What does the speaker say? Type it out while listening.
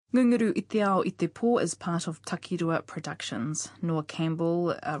Ngunguru I Te Pō is part of Takirua Productions. Noah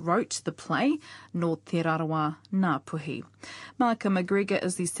Campbell wrote the play, no Te Rarawa Ngā Puhi. Malika McGregor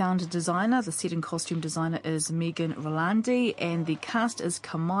is the sound designer, the set and costume designer is Megan Rolandi, and the cast is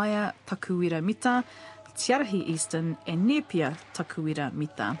Nepia Takuira-Mita, Tiarahi Easton and Nepia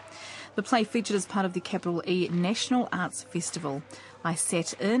Takuira-Mita. The play featured as part of the Capital E National Arts Festival. I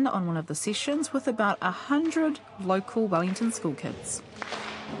sat in on one of the sessions with about 100 local Wellington school kids.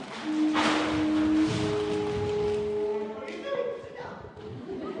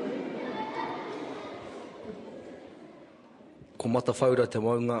 Ko mata whaura te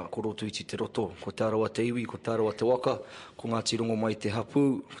maunga, ko roto iti te roto, ko te arawa te iwi, ko te arawa te waka, ko Ngāti Rongomai te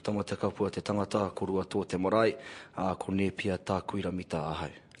hapu, ko tamata kapua te tangata, ko rua tō te marae, ko Nepia Takuira-Mita ahau.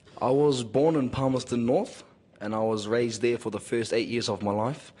 I was born in Palmerston North, and I was raised there for the first 8 years of my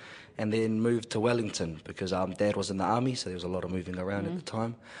life, and then moved to Wellington because Dad was in the army, so there was a lot of moving around at the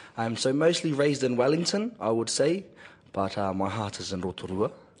time. So mostly raised in Wellington, I would say, but my heart is in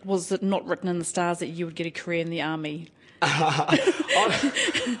Rotorua. Was it not written in the stars that you would get a career in the army? I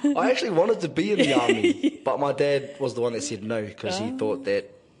actually wanted to be in the army, but my dad was the one that said no because he thought that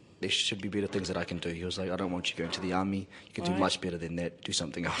there should be better things that I can do. He was like, I don't want you going to the army. You can do much better than that. Do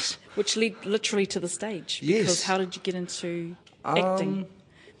something else. Which led literally to the stage. Yes. Because how did you get into acting?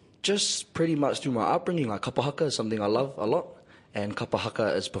 Just pretty much through my upbringing. Like Kapahaka is something I love a lot, and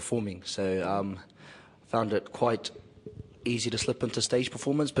Kapahaka is performing. So found it quite easy to slip into stage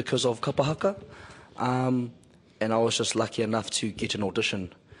performance because of Kapahaka. And I was just lucky enough to get an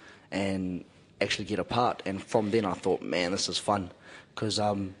audition and actually get a part. And from then I thought, man, this is fun. Because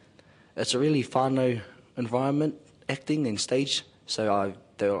it's a really whānau environment, acting and stage. So I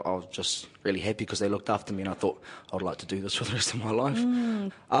was just really happy because they looked after me, and I thought I would like to do this for the rest of my life.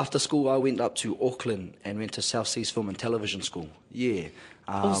 After school, I went up to Auckland and went to South Seas Film and Television School. Yeah.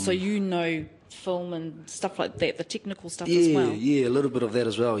 Also, you know film and stuff like that, the technical stuff as well. Yeah, a little bit of that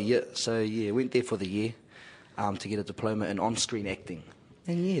as well. Yeah. So, yeah, went there for the year to get a diploma in on-screen acting.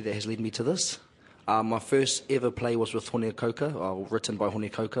 And, yeah, that has led me to this. My first ever play was with Hone Kauka, written by Hone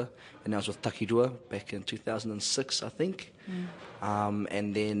Kauka, and that was with Takirua back in 2006, I think.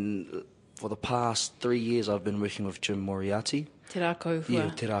 And then for the past 3 years, I've been working with Jim Moriarty. Te Rakau. Yeah,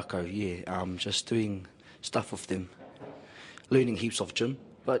 Te Rakau, yeah. Just doing stuff with them. Learning heaps of Jim,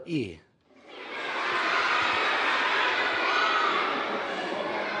 but yeah.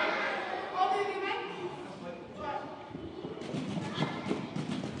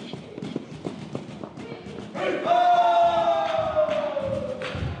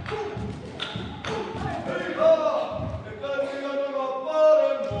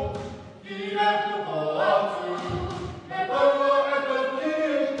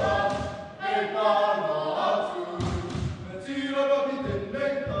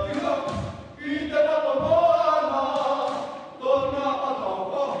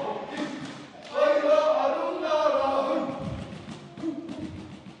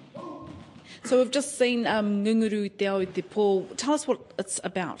 So we've just seen Ngunguru I Te Pō. Tell us what it's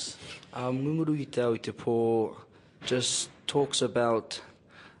about. Ngunguru I Te Pō just talks about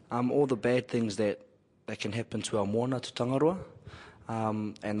all the bad things that can happen to our moana, to Tangaroa.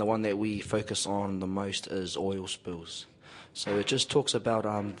 And the one that we focus on the most is oil spills. So it just talks about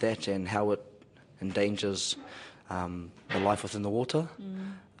that and how it endangers the life within the water.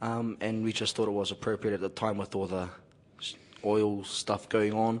 And we just thought it was appropriate at the time with all the oil stuff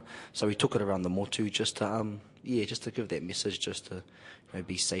going on, so we took it around the motu just to just to give that message, just to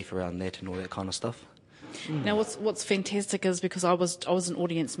be safe around that and all that kind of stuff. Now what's fantastic is because I was an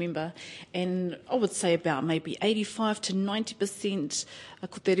audience member, and I would say about maybe 85 to 90%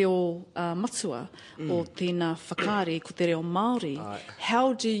 ko te reo matua o tēnā whakaare, ko te reo Māori.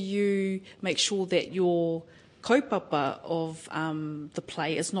 How do you make sure that your kaupapa of the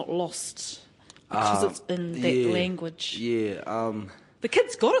play is not lost? Because it's in that language. Yeah. The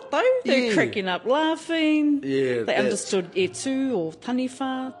kids got it though. They're cracking up, laughing. Yeah. They understood e tū or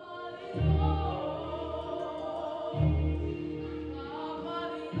taniwha.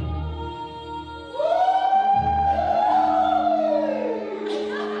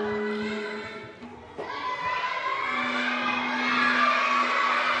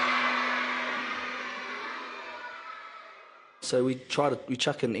 So we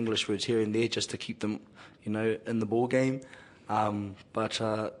chuck in English words here and there just to keep them, in the ball game, but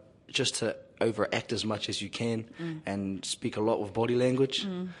just to overact as much as you can and speak a lot with body language.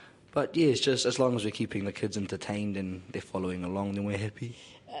 But yeah, it's just as long as we're keeping the kids entertained and they're following along, then we're happy.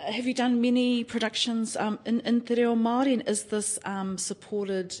 Have you done many productions in Te Reo Māori, and is this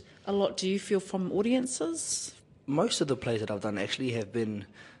supported a lot, do you feel, from audiences? Most of the plays that I've done actually have been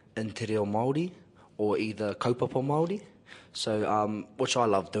in te reo Māori or either kaupapa Māori. So, which I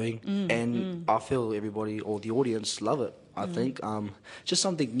love doing, and I feel everybody or the audience love it. I think just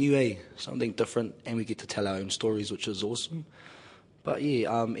something new, something different, and we get to tell our own stories, which is awesome. But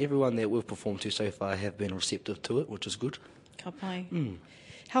yeah, everyone that we've performed to so far have been receptive to it, which is good. Ka pai.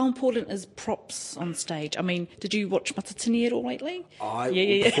 How important is props on stage? I mean, did you watch Matatini at all lately?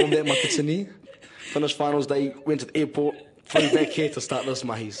 I performed at Matatini, finished finals day, went to the airport, flew back here to start this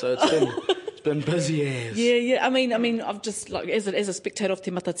mahi. So it's been busy as. Yeah. I mean, I've just like as a spectator of Te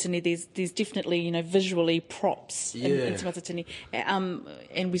Matatini, there's definitely visually props in Te Matatini,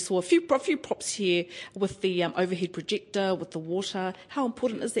 and we saw a few props here with the overhead projector, with the water. How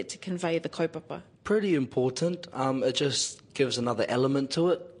important is that to convey the kaupapa? Pretty important. It just gives another element to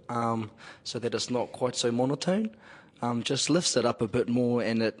it, so that it's not quite so monotone. Just lifts it up a bit more,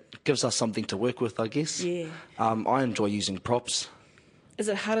 and it gives us something to work with, I guess. Yeah. I enjoy using props. Is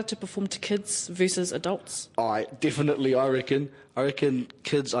it harder to perform to kids versus adults? I reckon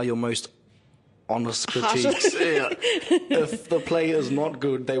kids are your most honest critiques. Yeah. If the play is not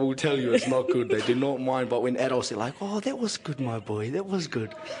good, they will tell you it's not good. They do not mind. But when adults are like, "Oh, that was good, my boy. That was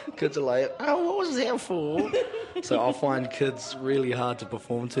good," kids are like, "Oh, what was that for?" So I find kids really hard to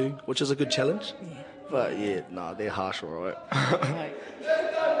perform to, which is a good challenge. Yeah. But yeah, they're harsh, all right. Right.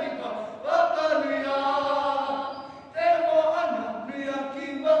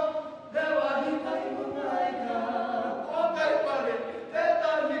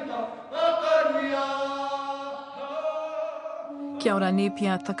 Kia ora,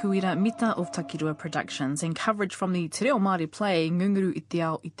 Nepia Takuira-Mita of Takirua Productions, and coverage from the Te Reo Māori play Ngunguru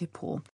I,